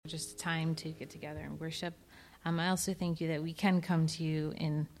just a time to get together and worship. I also thank you that we can come to you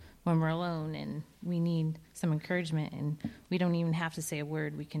when we're alone and we need some encouragement, and we don't even have to say a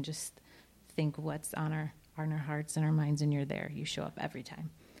word. We can just think what's on our hearts and our minds, and you're there. You show up every time.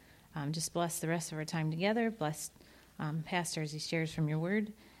 Just bless the rest of our time together. Bless Pastor as he shares from your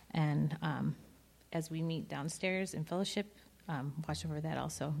word, and as we meet downstairs in fellowship, watch over that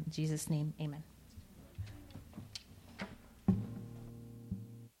also. In Jesus' name, amen.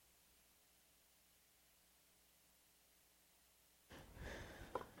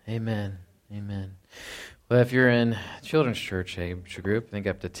 Amen. Amen. Well, if you're in children's church age group, I think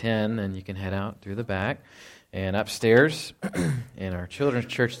up to 10, and you can head out through the back and upstairs, and our children's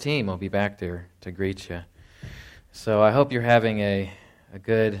church team will be back there to greet you. So I hope you're having a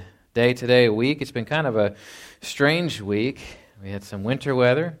good day today, a week. It's been kind of a strange week. We had some winter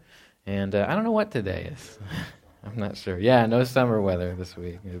weather, and I don't know what today is. I'm not sure. Yeah, no summer weather this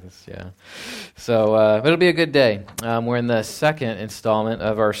week. So it'll be a good day. We're in the second installment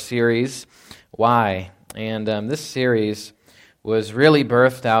of our series, Why? And this series was really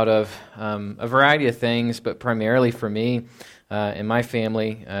birthed out of a variety of things, but primarily for me and my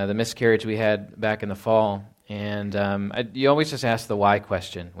family, the miscarriage we had back in the fall. And you always just ask the why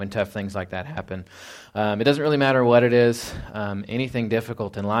question when tough things like that happen. It doesn't really matter what it is, anything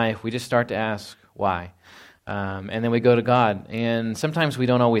difficult in life, we just start to ask why. And then we go to God. And sometimes we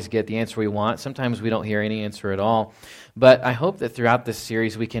don't always get the answer we want. Sometimes we don't hear any answer at all. But I hope that throughout this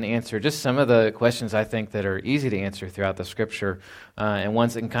series we can answer just some of the questions I think that are easy to answer throughout the Scripture, and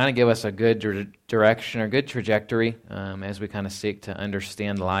ones that can kind of give us a good direction or good trajectory as we kind of seek to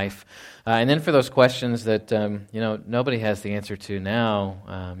understand life. And then for those questions that nobody has the answer to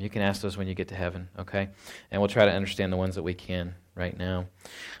now, you can ask those when you get to heaven, okay? And we'll try to understand the ones that we can right now.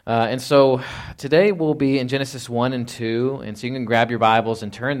 And so today we'll be in Genesis 1 and 2, and so you can grab your Bibles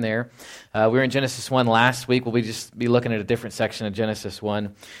and turn there. We were in Genesis 1 last week. We'll just be looking at a different section of Genesis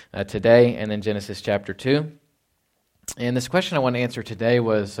 1 today, and then Genesis chapter 2. And this question I want to answer today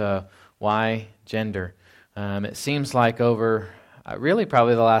was, why gender? It seems like over really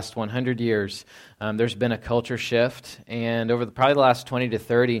probably the last 100 years, there's been a culture shift, and over probably the last 20 to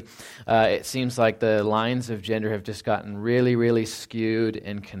 30, it seems like the lines of gender have just gotten really, really skewed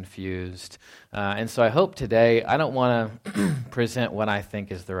and confused. And so I hope today, I don't want to present what I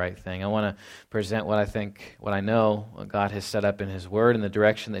think is the right thing. I want to present what I know God has set up in His Word and the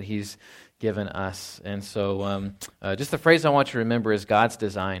direction that He's given us. And so just the phrase I want you to remember is God's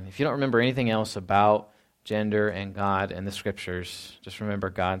design. If you don't remember anything else about gender and God and the Scriptures, just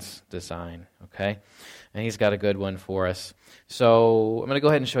remember God's design, okay? And He's got a good one for us. So I'm going to go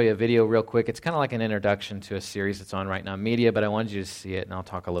ahead and show you a video real quick. It's kind of like an introduction to a series that's on Right Now Media, but I wanted you to see it, and I'll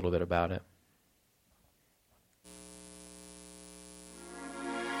talk a little bit about it.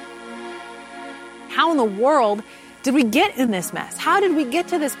 How in the world did we get in this mess? How did we get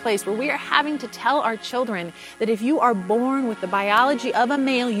to this place where we are having to tell our children that if you are born with the biology of a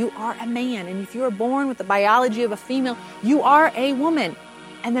male, you are a man, and if you are born with the biology of a female, you are a woman?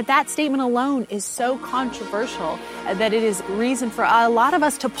 And that statement alone is so controversial that it is reason for a lot of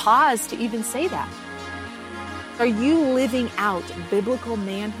us to pause to even say that. Are you living out biblical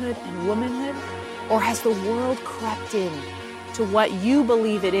manhood and womanhood, or has the world crept in to what you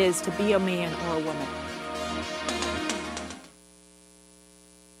believe it is to be a man or a woman?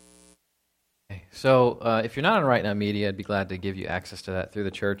 So if you're not on Right Now Media, I'd be glad to give you access to that through the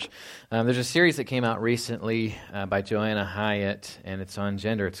church. There's a series that came out recently by Joanna Hyatt, and it's on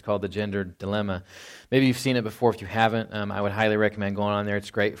gender. It's called The Gender Dilemma. Maybe you've seen it before. If you haven't, I would highly recommend going on there. It's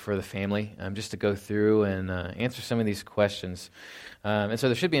great for the family just to go through and answer some of these questions. And so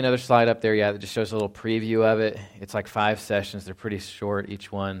there should be another slide up there, that just shows a little preview of it. It's like 5 sessions. They're pretty short,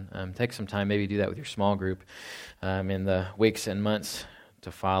 each one. Take some time, maybe do that with your small group in the weeks and months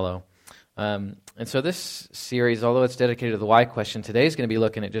to follow. And so this series, although it's dedicated to the why question, today is going to be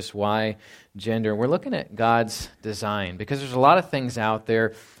looking at just why gender. We're looking at God's design, because there's a lot of things out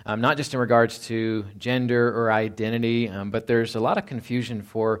there, not just in regards to gender or identity, but there's a lot of confusion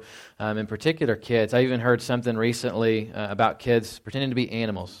for, in particular, kids. I even heard something recently about kids pretending to be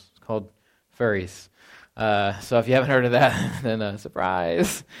animals. It's called furries. So if you haven't heard of that, then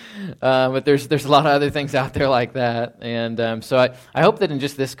surprise. But there's a lot of other things out there like that. And so I hope that in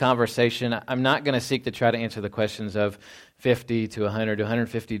just this conversation, I'm not going to seek to try to answer the questions of 50 to 100 to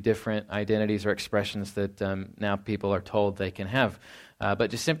 150 different identities or expressions that now people are told they can have. But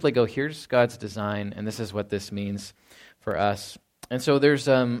just simply go, here's God's design, and this is what this means for us. And so there's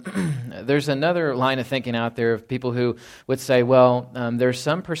another line of thinking out there of people who would say, well, there's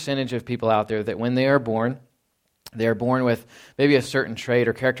some percentage of people out there that when they are born, They are born with maybe a certain trait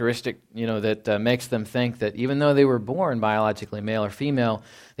or characteristic, that makes them think that even though they were born biologically male or female,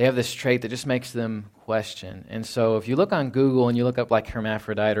 they have this trait that just makes them question. And so if you look on Google and you look up like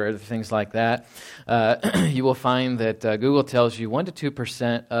hermaphrodite or other things like that, you will find that Google tells you 1% to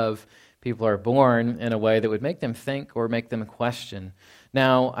 2% of people are born in a way that would make them think or make them question.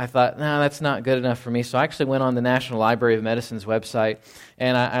 Now, I thought, no, that's not good enough for me. So I actually went on the National Library of Medicine's website,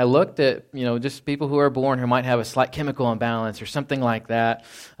 and I looked at, just people who are born who might have a slight chemical imbalance or something like that,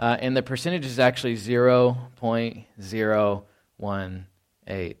 and the percentage is actually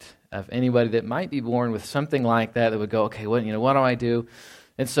 0.018 of anybody that might be born with something like that would go, okay, what do I do?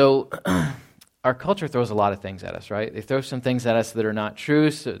 And so our culture throws a lot of things at us, right? They throw some things at us that are not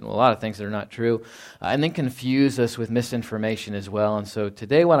true, a lot of things that are not true, and then confuse us with misinformation as well. And so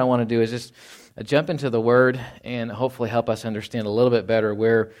today what I want to do is just jump into the Word and hopefully help us understand a little bit better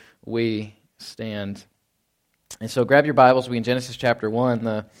where we stand. And so grab your Bibles. We in Genesis chapter 1.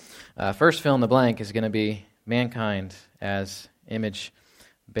 The first fill in the blank is going to be mankind as image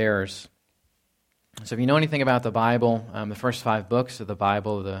bearers. So if you know anything about the Bible, the first 5 books of the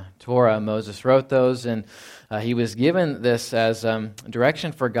Bible, the Torah, Moses wrote those, and he was given this as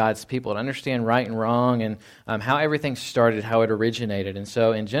direction for God's people to understand right and wrong and how everything started, how it originated. And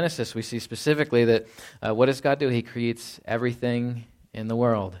so in Genesis, we see specifically that what does God do? He creates everything in the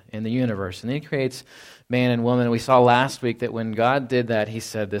world, in the universe, and then he creates man and woman. And we saw last week that when God did that, he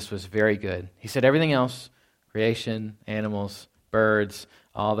said this was very good. He said everything else, creation, animals, birds,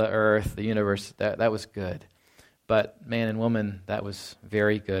 all the earth, the universe, that was good. But man and woman, that was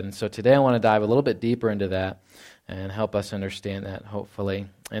very good. And so today I want to dive a little bit deeper into that and help us understand that, hopefully.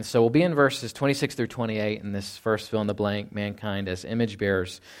 And so we'll be in verses 26 through 28 in this first fill in the blank, mankind as image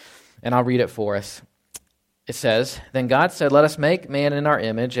bearers. And I'll read it for us. It says, "Then God said, 'Let us make man in our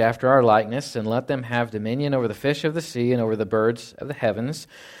image, after our likeness, and let them have dominion over the fish of the sea, and over the birds of the heavens,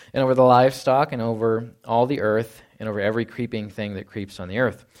 and over the livestock, and over all the earth, and over every creeping thing that creeps on the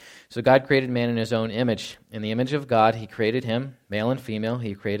earth.' So God created man in his own image. In the image of God he created him, male and female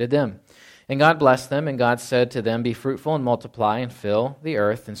he created them. And God blessed them, and God said to them, 'Be fruitful and multiply, and fill the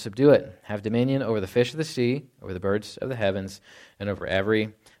earth, and subdue it. Have dominion over the fish of the sea, over the birds of the heavens, and over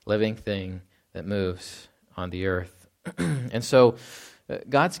every living thing that moves on the earth.'" And so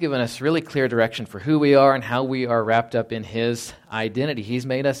God's given us really clear direction for who we are and how we are wrapped up in his identity. He's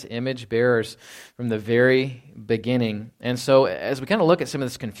made us image bearers from the very beginning. And so as we kind of look at some of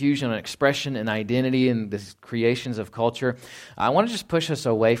this confusion on expression and identity and the creations of culture, I want to just push us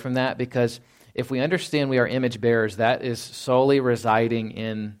away from that, because if we understand we are image bearers, that is solely residing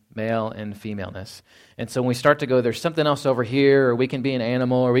in male and femaleness. And so when we start to go, there's something else over here, or we can be an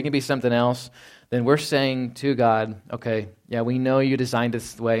animal, or we can be something else, then we're saying to God, okay, yeah, we know you designed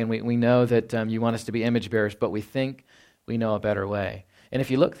us this way, and we know that you want us to be image bearers, but we think we know a better way. And if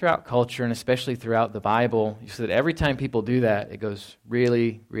you look throughout culture, and especially throughout the Bible, you see that every time people do that, it goes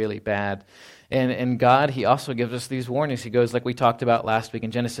really, really bad. And God, he also gives us these warnings. He goes, like we talked about last week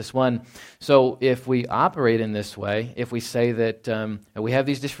in Genesis 1. So if we operate in this way, if we say that we have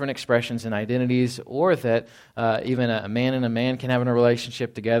these different expressions and identities, or that even a man and a man can have a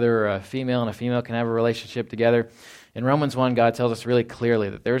relationship together, or a female and a female can have a relationship together, in Romans 1, God tells us really clearly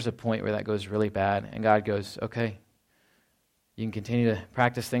that there's a point where that goes really bad. And God goes, okay, you can continue to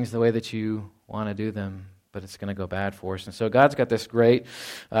practice things the way that you want to do them, but it's going to go bad for us. And so God's got this great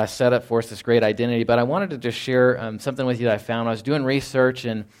setup for us, this great identity. But I wanted to just share something with you that I found. I was doing research,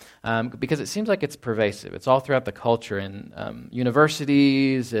 and because it seems like it's pervasive. It's all throughout the culture, in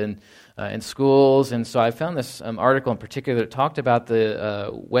universities and in schools. And so I found this article in particular that talked about the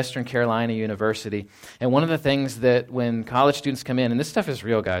Western Carolina University. And one of the things that when college students come in, and this stuff is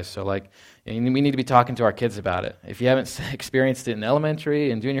real, guys, so like, and we need to be talking to our kids about it. If you haven't experienced it in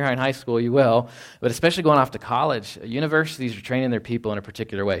elementary and junior high and high school, you will. But especially going off to college, universities are training their people in a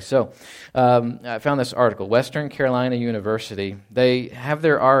particular way. So I found this article, Western Carolina University. They have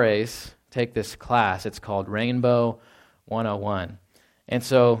their RAs take this class. It's called Rainbow 101. And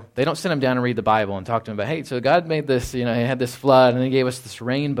so they don't send them down and read the Bible and talk to them about, hey, so God made this, he had this flood, and he gave us this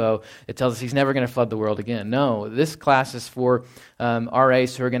rainbow. It tells us he's never going to flood the world again. No, this class is for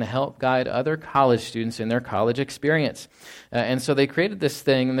RAs who are going to help guide other college students in their college experience. And so they created this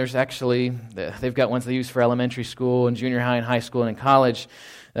thing, and there's actually, they've got ones they use for elementary school and junior high and high school and in college.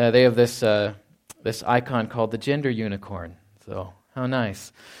 They have this icon called the gender unicorn. So how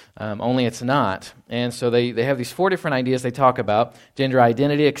nice. Only it's not. And so they have these 4 different ideas they talk about: gender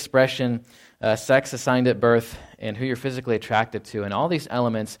identity, expression, sex assigned at birth, and who you're physically attracted to. And all these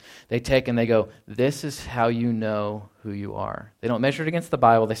elements they take and they go, this is how you know who you are. They don't measure it against the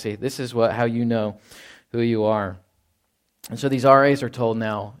Bible. They say, this is how you know who you are. And so these RAs are told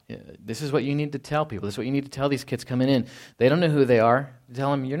now, this is what you need to tell people. This is what you need to tell these kids coming in. They don't know who they are.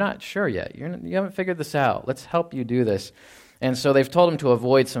 Tell them, you're not sure yet. You haven't figured this out. Let's help you do this. And so they've told them to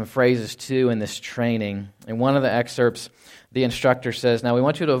avoid some phrases, too, in this training. In one of the excerpts, the instructor says, now we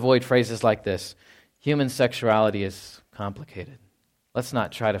want you to avoid phrases like this. Human sexuality is complicated. Let's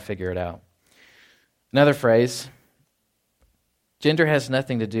not try to figure it out. Another phrase, gender has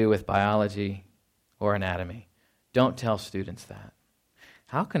nothing to do with biology or anatomy. Don't tell students that.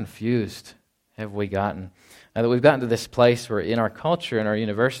 How confused have we gotten? That we've gotten to this place where in our culture, in our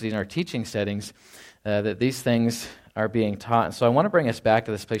universities, in our teaching settings, that these things are being taught. And so I want to bring us back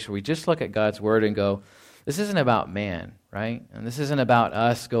to this place where we just look at God's Word and go, this isn't about man, right? And this isn't about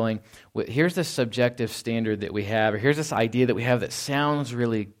us going, here's this subjective standard that we have, or here's this idea that we have that sounds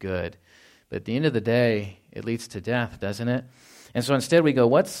really good. But at the end of the day, it leads to death, doesn't it? And so instead we go,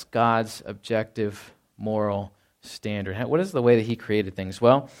 what's God's objective moral standard? What is the way that he created things?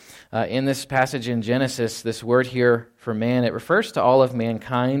 Well, in this passage in Genesis, this word here for man, it refers to all of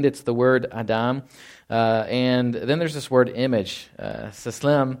mankind. It's the word Adam. And then there's this word image,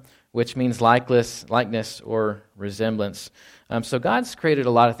 Tselem, which means likeness or resemblance. So God's created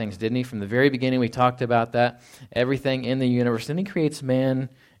a lot of things, didn't he? From the very beginning, we talked about that. Everything in the universe. Then he creates man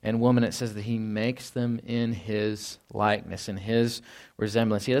and woman. It says that he makes them in his likeness, in his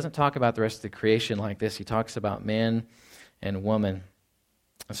resemblance. He doesn't talk about the rest of the creation like this. He talks about man and woman.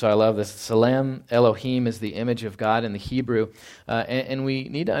 So I love this. Tselem, Elohim, is the image of God in the Hebrew. And we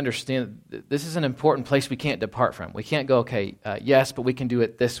need to understand that this is an important place we can't depart from. We can't go, okay, yes, but we can do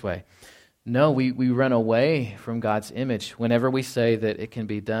it this way. No, we run away from God's image whenever we say that it can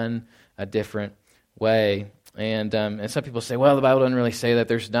be done a different way. And some people say, well, the Bible doesn't really say that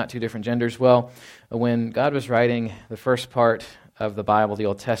there's not two different genders. Well, when God was writing the first part of the Bible, the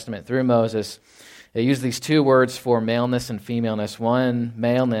Old Testament, through Moses, they use these two words for maleness and femaleness. One,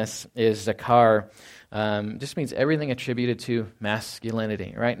 maleness, is zakar. Just means everything attributed to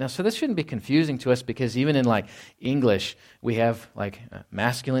masculinity, right? Now, so this shouldn't be confusing to us because even in like English, we have like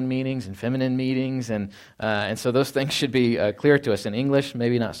masculine meanings and feminine meanings, and so those things should be clear to us. In English,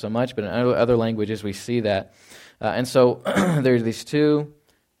 maybe not so much, but in other languages we see that. And so there's these two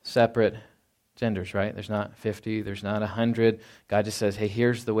separate genders, right? There's not 50, there's not 100. God just says, hey,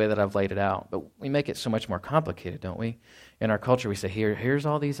 here's the way that I've laid it out. But we make it so much more complicated, don't we? In our culture, we say, here's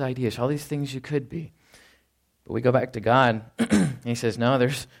all these ideas, all these things you could be. But we go back to God, and he says, no,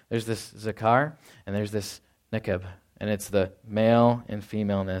 there's this zakar, and there's this nekeb, and it's the male and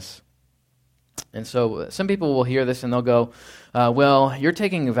femaleness. And so some people will hear this, and they'll go, well, you're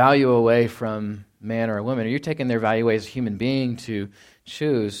taking value away from man or a woman, or you're taking their value away as a human being to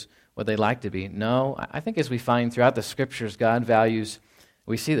choose what they like to be. No, I think as we find throughout the Scriptures, God values,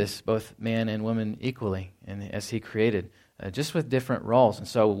 we see this, both man and woman equally, and as he created, just with different roles. And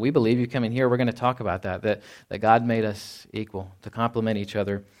so we believe, you come in here, we're going to talk about that God made us equal, to complement each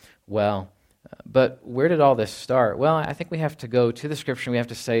other well. But where did all this start? Well, I think we have to go to the Scripture, and we have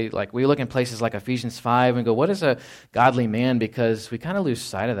to say, like, we look in places like Ephesians 5 and go, what is a godly man? Because we kind of lose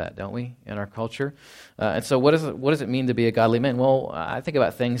sight of that, don't we, in our culture? And so what does it mean to be a godly man? Well, I think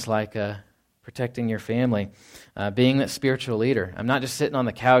about things like protecting your family, being that spiritual leader. I'm not just sitting on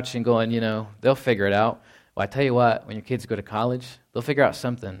the couch and going, they'll figure it out. Well, I tell you what, when your kids go to college, they'll figure out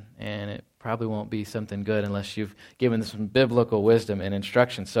something, and it probably won't be something good unless you've given them some biblical wisdom and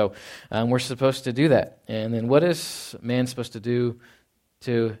instruction. So we're supposed to do that. And then what is man supposed to do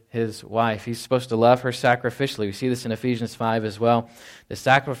to his wife? He's supposed to love her sacrificially. We see this in Ephesians 5 as well. To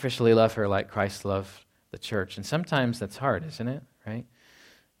sacrificially love her like Christ loved the church. And sometimes that's hard, isn't it? Right?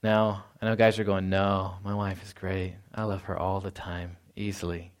 Now, I know guys are going, no, my wife is great. I love her all the time,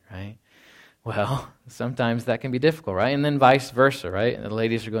 easily, right? Well, sometimes that can be difficult, right? And then vice versa, right? And the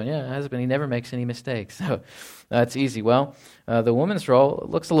ladies are going, yeah, husband, he never makes any mistakes. So that's easy. Well, the woman's role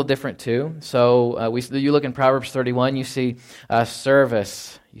looks a little different too. So you look in Proverbs 31, you see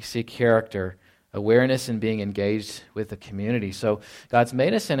service, you see character, awareness, and being engaged with the community. So God's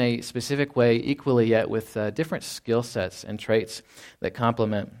made us in a specific way, equally yet with different skill sets and traits that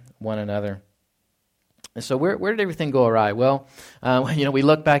complement one another. And so where did everything go awry? Well, we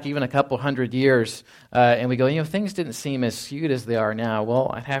look back even a couple hundred years and we go, things didn't seem as skewed as they are now. Well,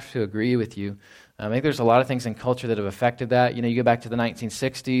 I'd have to agree with you. I think there's a lot of things in culture that have affected that. You go back to the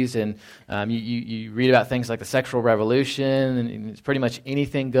 1960s and you read about things like the sexual revolution, and it's pretty much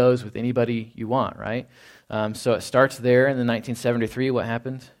anything goes with anybody you want, right? So it starts there. In 1973, what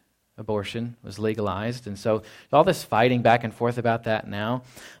happened? Abortion was legalized, and so all this fighting back and forth about that now.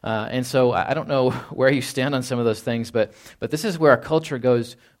 And so I don't know where you stand on some of those things, but this is where our culture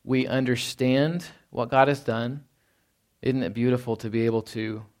goes. We understand what God has done? Isn't it beautiful to be able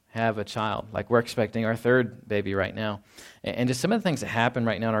to have a child? Like we're expecting our third baby right now. And just some of the things that happen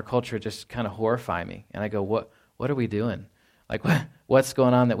right now in our culture just kind of horrify me. And I go, what are we doing? Like what's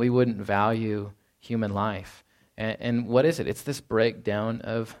going on that we wouldn't value human life? And what is it? It's this breakdown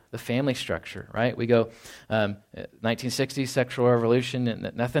of the family structure, right? We go 1960s sexual revolution,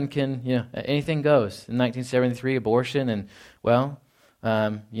 and nothing can, anything goes. In 1973, abortion, and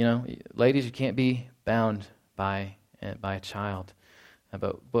ladies, you can't be bound by a child.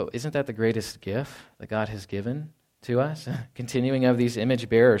 But isn't that the greatest gift that God has given to us? Continuing of these image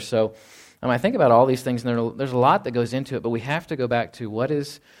bearers. So I think about all these things, and there's a lot that goes into it, but we have to go back to what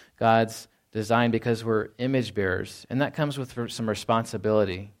is God's design, because we're image bearers, and that comes with some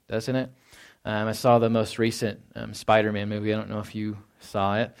responsibility, doesn't it? I saw the most recent Spider-Man movie. I don't know if you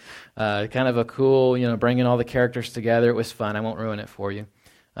saw it. Kind of a cool, bringing all the characters together. It was fun. I won't ruin it for you.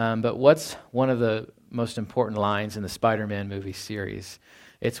 But what's one of the most important lines in the Spider-Man movie series?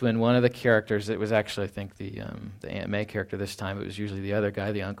 It's when one of the characters, it was actually, I think, the Aunt May character this time. It was usually the other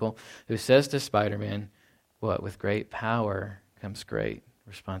guy, the uncle, who says to Spider-Man, with great power comes great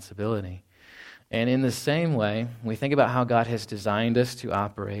responsibility. And in the same way, we think about how God has designed us to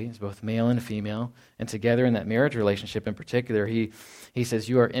operate as both male and female, and together in that marriage relationship in particular, he says,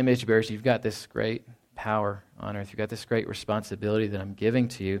 you are image bearers. You've got this great power on earth. You've got this great responsibility that I'm giving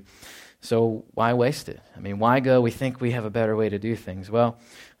to you. So why waste it? I mean, why go? We think we have a better way to do things. Well,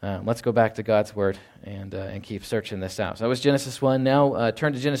 let's go back to God's Word and keep searching this out. So that was Genesis 1. Now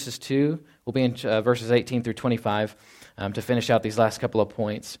turn to Genesis 2. We'll be in verses 18 through 25 to finish out these last couple of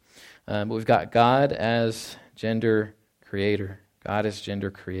points. But we've got God as gender creator. God as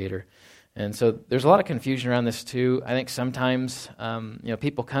gender creator. And so there's a lot of confusion around this too. I think sometimes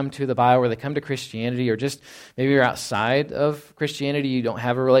people come to the Bible, or they come to Christianity, or just maybe you're outside of Christianity, you don't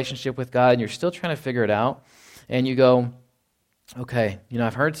have a relationship with God, and you're still trying to figure it out. And you go, okay,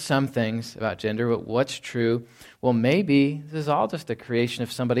 I've heard some things about gender, but what's true? Well, maybe this is all just a creation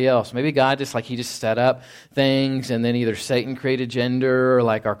of somebody else. Maybe God he just set up things, and then either Satan created gender, or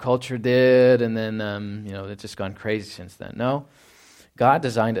like our culture did, and then it's just gone crazy since then. No, God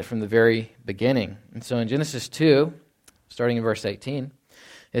designed it from the very beginning. And so in Genesis 2, starting in verse 18,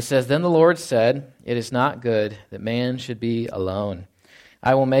 it says, Then the Lord said, It is not good that man should be alone.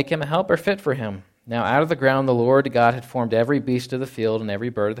 I will make him a helper fit for him. Now out of the ground the Lord God had formed every beast of the field and every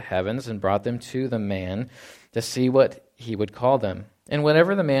bird of the heavens, and brought them to the man to see what he would call them. And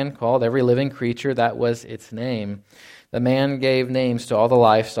whatever the man called every living creature, that was its name. The man gave names to all the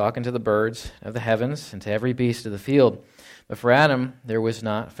livestock, and to the birds of the heavens, and to every beast of the field. But for Adam there was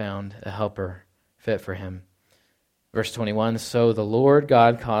not found a helper fit for him. Verse 21, So the Lord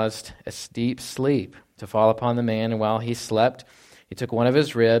God caused a deep sleep to fall upon the man, and while he slept, he took one of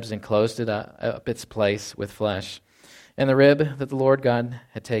his ribs and closed it up its place with flesh. And the rib that the Lord God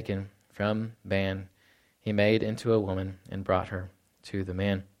had taken from man, he made into a woman and brought her to the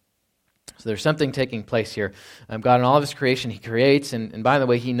man. So there's something taking place here. God, in all of his creation, he creates, and by the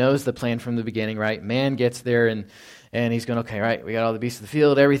way, he knows the plan from the beginning, right? Man gets there, and he's going, okay, right, we got all the beasts of the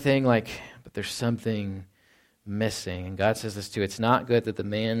field, everything, but there's something missing. And God says this too, it's not good that the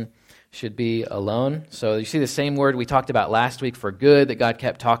man should be alone. So you see the same word we talked about last week for good that God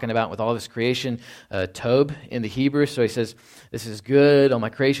kept talking about with all this creation, tob in the Hebrew. So he says, this is good, all my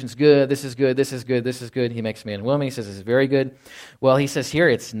creation's good, this is good, this is good, this is good. He makes man and woman, he says this is very good. Well, he says here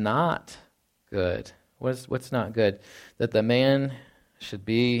it's not good. What's not good? That the man should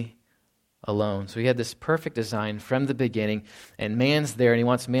be alone. So he had this perfect design from the beginning, and man's there, and he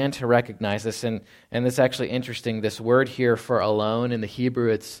wants man to recognize this. And it's actually interesting, this word here for alone in the Hebrew,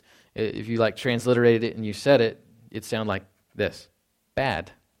 it's if you transliterated it and you said it, it'd sound like this,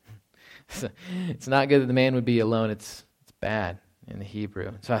 bad. It's not good that the man would be alone, it's bad in the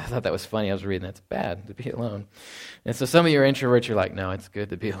Hebrew. So I thought that was funny. I was reading that. It's bad to be alone. And so some of you are introverts, you're like, no, it's good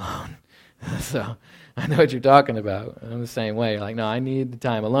to be alone. So I know what you're talking about. I'm the same way. You're like, no, I need the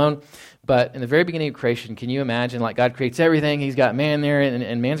time alone. But in the very beginning of creation, can you imagine, God creates everything, he's got man there,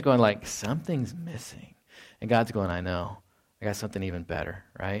 and man's going something's missing. And God's going, I know. I got something even better,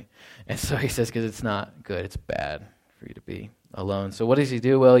 right? And so he says, because it's not good, it's bad for you to be alone. So what does he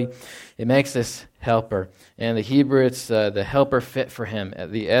do? Well, he makes this helper. And in the Hebrew, it's the helper fit for him,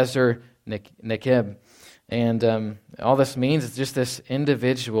 the Ezer Nekeb. And all this means is just this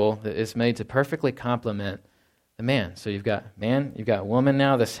individual that is made to perfectly complement the man. So you've got man, you've got woman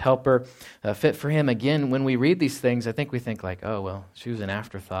now, this helper fit for him. Again, when we read these things, I think we think oh, well, she was an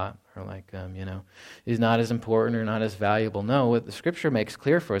afterthought, or he's not as important or not as valuable. No, what the Scripture makes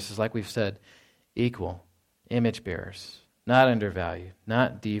clear for us is, like we've said, equal, image bearers, not undervalued,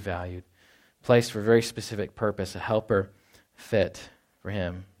 not devalued, placed for a very specific purpose, a helper fit for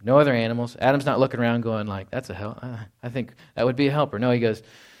him. No other animals. Adam's not looking around going like, that's a help. I think that would be a helper. No, he goes,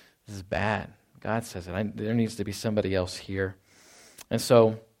 this is bad. God says it. There needs to be somebody else here. And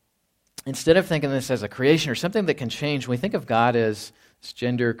so instead of thinking this as a creation or something that can change, when we think of God as this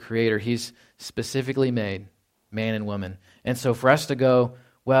gender creator, he's specifically made man and woman. And so for us to go,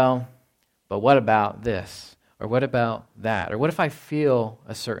 well, but what about this? Or what about that? Or what if I feel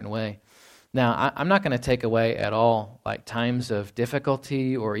a certain way? Now, I'm not going to take away at all like times of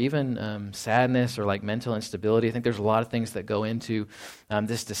difficulty or even sadness or like mental instability. I think there's a lot of things that go into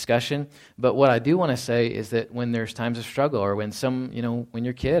this discussion. But what I do want to say is that when there's times of struggle, or when when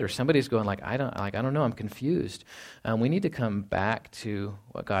your kid or somebody's going like I don't know, I'm confused, we need to come back to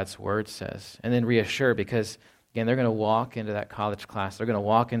what God's Word says and then reassure, because again, they're going to walk into that college class. They're going to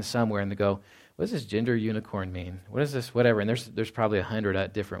walk in somewhere and they go, what does this gender unicorn mean? What is this? Whatever. And there's probably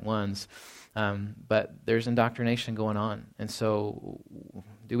 100 different ones. But there's indoctrination going on. And so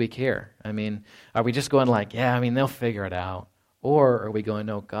do we care? I mean, are we just going like, yeah, I mean, they'll figure it out? Or are we going,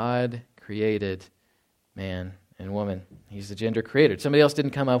 no, God created man and woman. He's the gender creator. Somebody else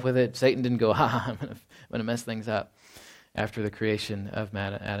didn't come up with it. Satan didn't go, I'm going to mess things up after the creation of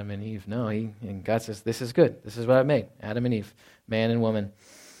Adam and Eve. No, and God says, this is good. This is what I made, Adam and Eve, man and woman.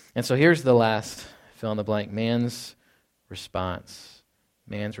 And so here's the last fill in the blank, man's response.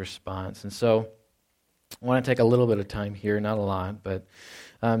 Man's response. And so I want to take a little bit of time here, not a lot, but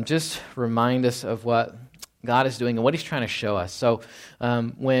just remind us of what God is doing and what he's trying to show us. So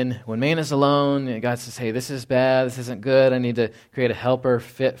when man is alone, God says, hey, this is bad, this isn't good, I need to create a helper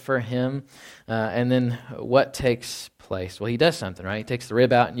fit for him. And then what takes place? Well, he does something, right? He takes the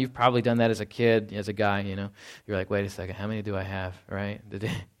rib out, and you've probably done that as a kid, as a guy, You're like, wait a second, how many do I have, right?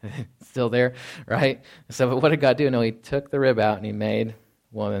 Still there, right? So but what did God do? No, he took the rib out and he made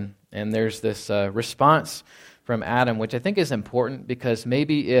woman. And there's this response from Adam, which I think is important, because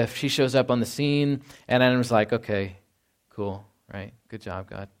maybe if she shows up on the scene and Adam's like, okay, cool, right? Good job,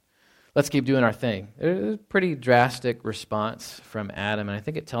 God. Let's keep doing our thing. There's a pretty drastic response from Adam, and I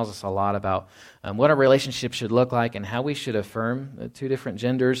think it tells us a lot about what a relationship should look like and how we should affirm the two different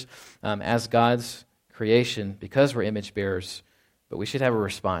genders as God's creation, because we're image bearers. But we should have a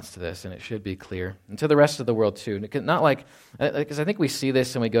response to this, and it should be clear. And to the rest of the world, too. Not like, because I think we see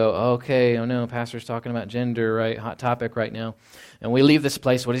this and we go, okay, oh no, pastor's talking about gender, right? Hot topic right now. And we leave this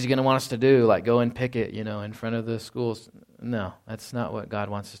place, what is he going to want us to do? Like go and picket, in front of the schools. No, that's not what God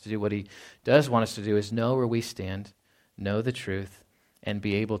wants us to do. What he does want us to do is know where we stand, know the truth, and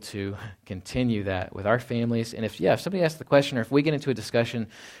be able to continue that with our families. And if somebody asks the question, or if we get into a discussion,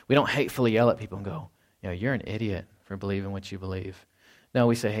 we don't hatefully yell at people and go, you're an idiot for believing what you believe. No,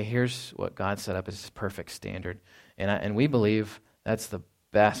 we say, hey, here's what God set up as his perfect standard. And we believe that's the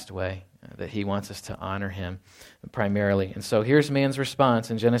best way that he wants us to honor him primarily. And so here's man's response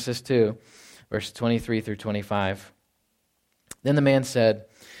in Genesis 2, verse 23 through 25. Then the man said,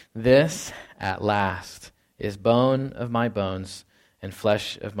 this at last is bone of my bones and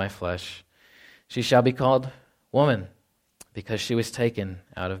flesh of my flesh. She shall be called woman, because she was taken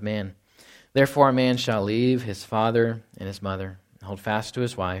out of man. Therefore a man shall leave his father and his mother, and hold fast to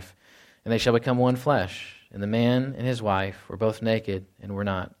his wife, and they shall become one flesh. And the man and his wife were both naked and were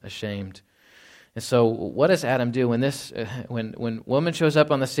not ashamed. And so what does Adam do when woman shows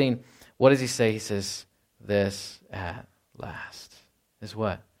up on the scene? What does he say? He says, this at last is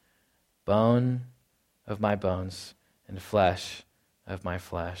what? Bone of my bones and flesh of my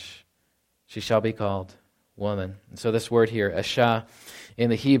flesh. She shall be called woman. And so this word here, Asha, in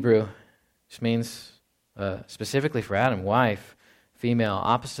the Hebrew, which means specifically for Adam, wife, female,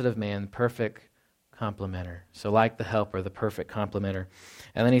 opposite of man, perfect complementer. So like the helper, the perfect complementer.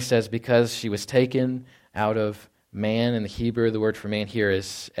 And then he says, because she was taken out of man, in the Hebrew, the word for man here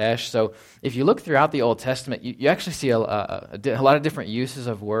is esh. So if you look throughout the Old Testament, you actually see a lot of different uses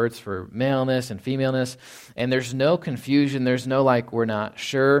of words for maleness and femaleness, and there's no confusion. There's no like, we're not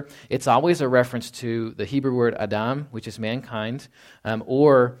sure. It's always a reference to the Hebrew word Adam, which is mankind,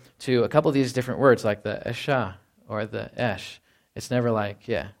 or to a couple of these different words like the esha or the esh. It's never like,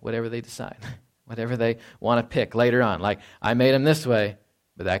 whatever they decide, whatever they want to pick later on. Like, I made him this way,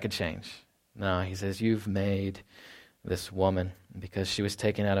 but that could change. No, he says, you've made this woman because she was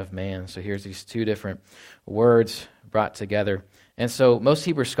taken out of man. So here's these two different words brought together. And so most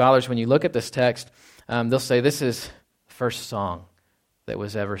Hebrew scholars, when you look at this text, they'll say this is the first song that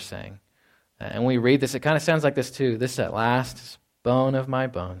was ever sang. And when we read this, it kind of sounds like this too. This at last is bone of my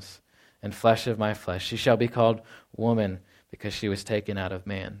bones and flesh of my flesh. She shall be called woman because she was taken out of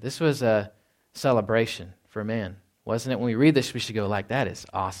man. This was a celebration for man. wasn't it? When we read this, we should go like, that is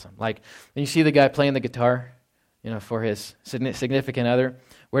awesome. Like, when you see the guy playing the guitar, for his significant other,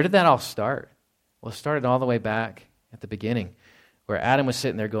 where did that all start? Well, it started all the way back at the beginning, where Adam was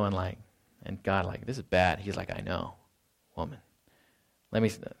sitting there going like, and God like, this is bad. He's like, I know, woman.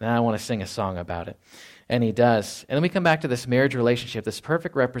 Now I want to sing a song about it. And he does. And then we come back to this marriage relationship, this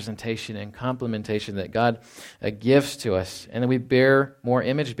perfect representation and complementation that God gives to us. And then we bear more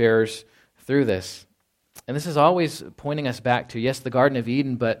image bearers through this. And this is always pointing us back to, yes, the Garden of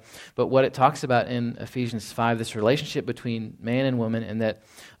Eden, but what it talks about in Ephesians 5, this relationship between man and woman, and that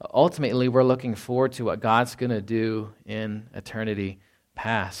ultimately we're looking forward to what God's going to do in eternity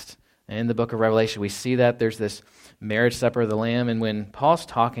past. And in the book of Revelation, we see that there's this marriage supper of the Lamb, and when Paul's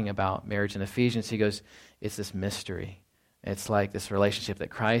talking about marriage in Ephesians, he goes, it's this mystery. It's like this relationship that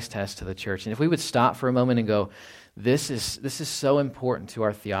Christ has to the church. And if we would stop for a moment and go, this is so important to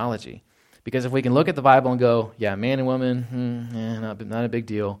our theology. Because if we can look at the Bible and go, yeah, man and woman, not a big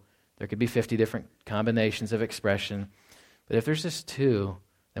deal. There could be 50 different combinations of expression. But if there's just two,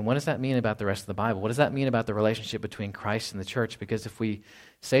 then what does that mean about the rest of the Bible? What does that mean about the relationship between Christ and the church? Because if we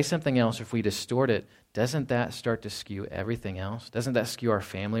say something else, or if we distort it, doesn't that start to skew everything else? Doesn't that skew our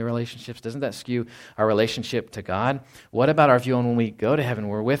family relationships? Doesn't that skew our relationship to God? What about our view on when we go to heaven?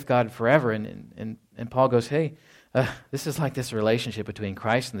 We're with God forever. And Paul goes, hey, this is like this relationship between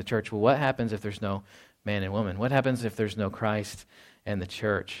Christ and the church. Well, what happens if there's no man and woman? What happens if there's no Christ and the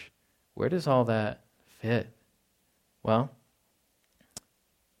church? Where does all that fit? Well,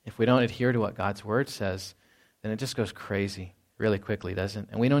 if we don't adhere to what God's Word says, then it just goes crazy really quickly, doesn't it?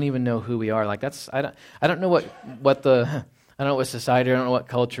 And we don't even know who we are. Like I don't know what society, I don't know what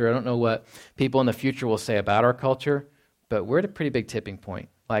culture, I don't know what people in the future will say about our culture, but we're at a pretty big tipping point.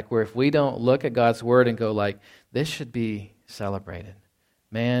 Like where if we don't look at God's Word and go like, this should be celebrated.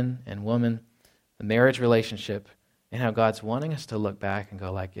 Man and woman, the marriage relationship, and how God's wanting us to look back and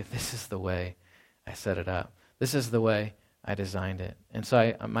go like, if this is the way I set it up, this is the way I designed it. And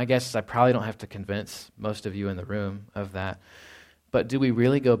so my guess is I probably don't have to convince most of you in the room of that. But do we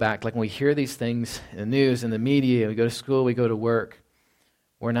really go back? Like when we hear these things in the news, in the media, we go to school, we go to work,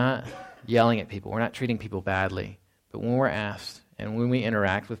 we're not yelling at people. We're not treating people badly. But when we're asked and when we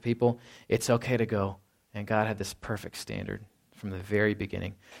interact with people, it's okay to go, and God had this perfect standard from the very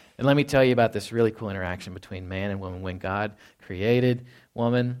beginning. And let me tell you about this really cool interaction between man and woman. When God created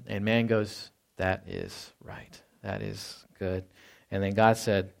woman, and man goes, that is right. That is good. And then God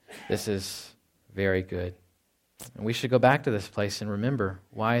said, this is very good. And we should go back to this place and remember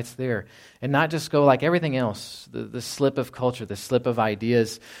why it's there. And not just go like everything else, the slip of culture, the slip of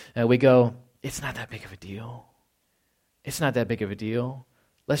ideas. We go, it's not that big of a deal. It's not that big of a deal.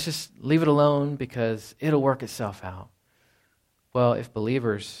 Let's just leave it alone because it'll work itself out. Well, if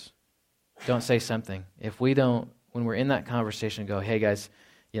believers don't say something, if we don't, when we're in that conversation, go, hey guys,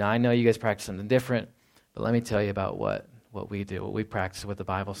 I know you guys practice something different, but let me tell you about what we do, what we practice, what the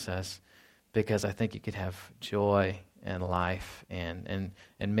Bible says, because I think you could have joy and life and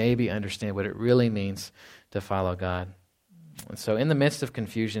maybe understand what it really means to follow God. And so in the midst of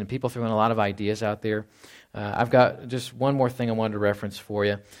confusion, people throwing a lot of ideas out there, I've got just one more thing I wanted to reference for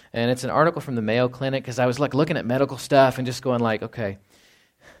you. And it's an article from the Mayo Clinic, because I was like looking at medical stuff and just going like, okay,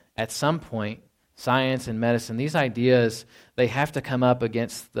 at some point, science and medicine, these ideas, they have to come up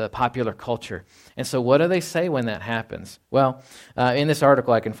against the popular culture. And so what do they say when that happens? Well, in this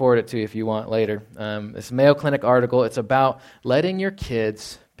article, I can forward it to you if you want later. This Mayo Clinic article, it's about letting your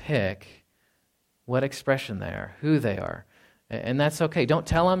kids pick what expression they are, who they are. And that's okay. Don't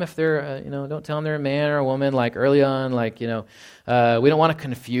tell them if they're, don't tell them they're a man or a woman, like early on, we don't want to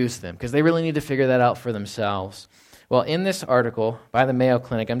confuse them because they really need to figure that out for themselves. Well, in this article by the Mayo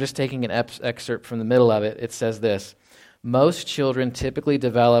Clinic, I'm just taking an excerpt from the middle of it. It says this: most children typically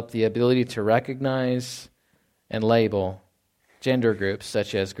develop the ability to recognize and label gender groups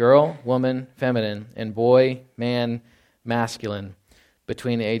such as girl, woman, feminine, and boy, man, masculine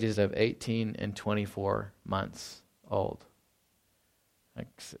between the ages of 18 and 24 months old. Like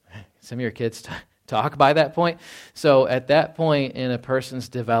some of your kids talk by that point. So at that point in a person's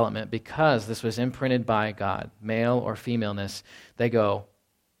development, because this was imprinted by God, male or femaleness, they go,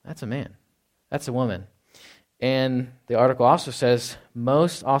 that's a man, that's a woman. And the article also says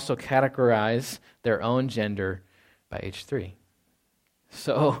most also categorize their own gender by age 3.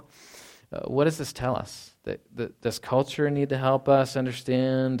 So what does this tell us? Does culture need to help us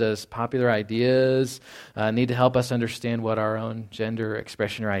understand? Does popular ideas need to help us understand what our own gender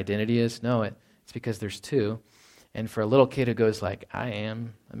expression or identity is? No, it's because there's two. And for a little kid who goes like, I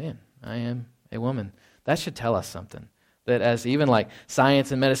am a man, I am a woman, that should tell us something. That as even like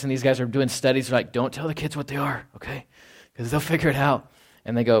science and medicine, these guys are doing studies, they're like, don't tell the kids what they are, okay? Because they'll figure it out.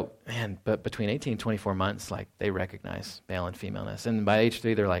 And they go, man, but between 18 and 24 months, like they recognize male and femaleness. And by age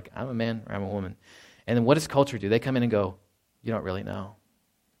 3, they're like, I'm a man or I'm a woman. And then what does culture do? They come in and go, you don't really know.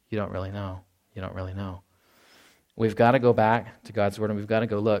 You don't really know. You don't really know. We've got to go back to God's word and we've got to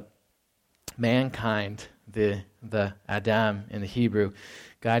go, look, mankind, the Adam in the Hebrew,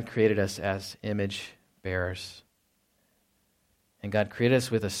 God created us as image bearers. And God created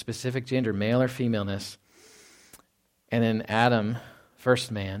us with a specific gender, male or femaleness. And then Adam,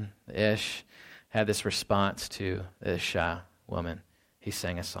 first man, Ish, had this response to the Isha woman. He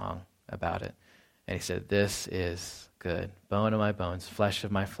sang a song about it. And he said, this is good. Bone of my bones, flesh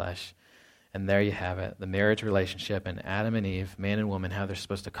of my flesh. And there you have it, the marriage relationship and Adam and Eve, man and woman, how they're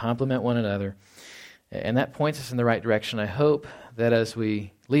supposed to complement one another. And that points us in the right direction. I hope that as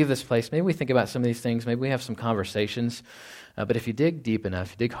we leave this place, maybe we think about some of these things, maybe we have some conversations. But if you dig deep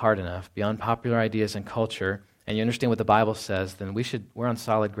enough, you dig hard enough, beyond popular ideas and culture, and you understand what the Bible says, then we're on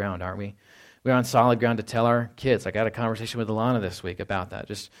solid ground, aren't we? We're on solid ground to tell our kids. I got a conversation with Alana this week about that.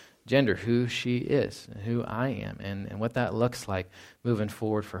 Just gender, who she is, and who I am, and what that looks like moving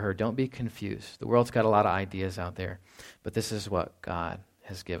forward for her. Don't be confused. The world's got a lot of ideas out there, but this is what God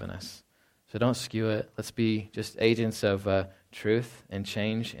has given us. So don't skew it. Let's be just agents of truth and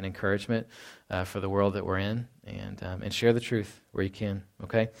change and encouragement for the world that we're in, and share the truth where you can,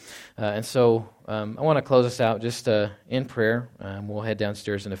 okay? And so I want to close us out just in prayer. We'll head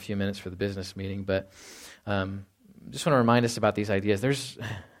downstairs in a few minutes for the business meeting, but just want to remind us about these ideas. There's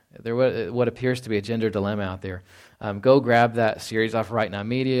what appears to be a gender dilemma out there. Go grab that series off Right Now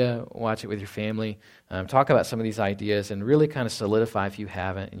Media, watch it with your family, talk about some of these ideas, and really kind of solidify, if you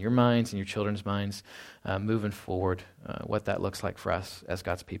haven't, in your minds and your children's minds, moving forward, what that looks like for us as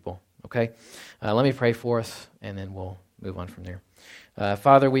God's people. Okay? Let me pray for us, and then we'll move on from there.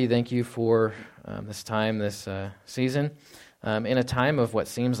 Father, we thank you for this time, this season, in a time of what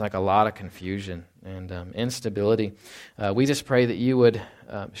seems like a lot of confusion and instability. We just pray that you would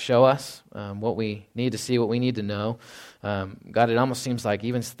show us what we need to see, what we need to know. God, it almost seems like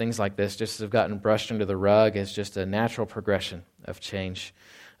even things like this just have gotten brushed under the rug as just a natural progression of change.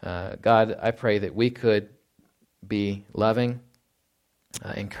 God, I pray that we could be loving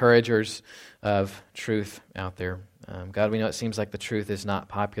encouragers of truth out there. God, we know it seems like the truth is not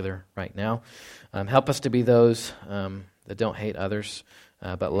popular right now. Help us to be those that don't hate others,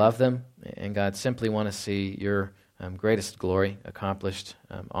 but love them. And God, simply want to see your greatest glory accomplished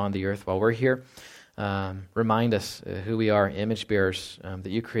on the earth while we're here. Remind us who we are, image bearers, that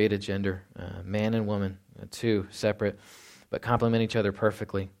you created gender, man and woman, two separate, but complement each other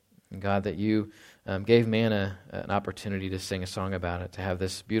perfectly. And God, that you gave man an opportunity to sing a song about it, to have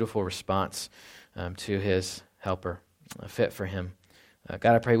this beautiful response to his helper, fit for him.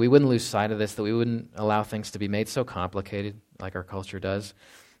 God, I pray we wouldn't lose sight of this, that we wouldn't allow things to be made so complicated like our culture does,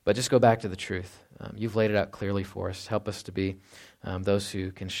 but just go back to the truth. You've laid it out clearly for us. Help us to be those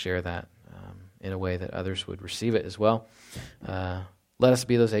who can share that in a way that others would receive it as well. Let us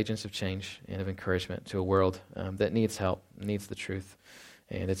be those agents of change and of encouragement to a world that needs help, needs the truth.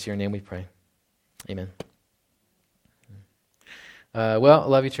 And it's your name we pray. Amen. Well, I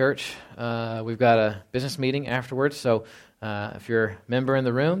love you, church. We've got a business meeting afterwards, so if you're a member in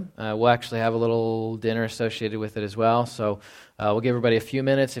the room, we'll actually have a little dinner associated with it as well. So we'll give everybody a few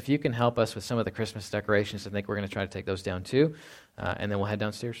minutes. If you can help us with some of the Christmas decorations, I think we're going to try to take those down too. And then we'll head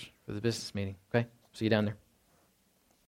downstairs for the business meeting. Okay? See you down there.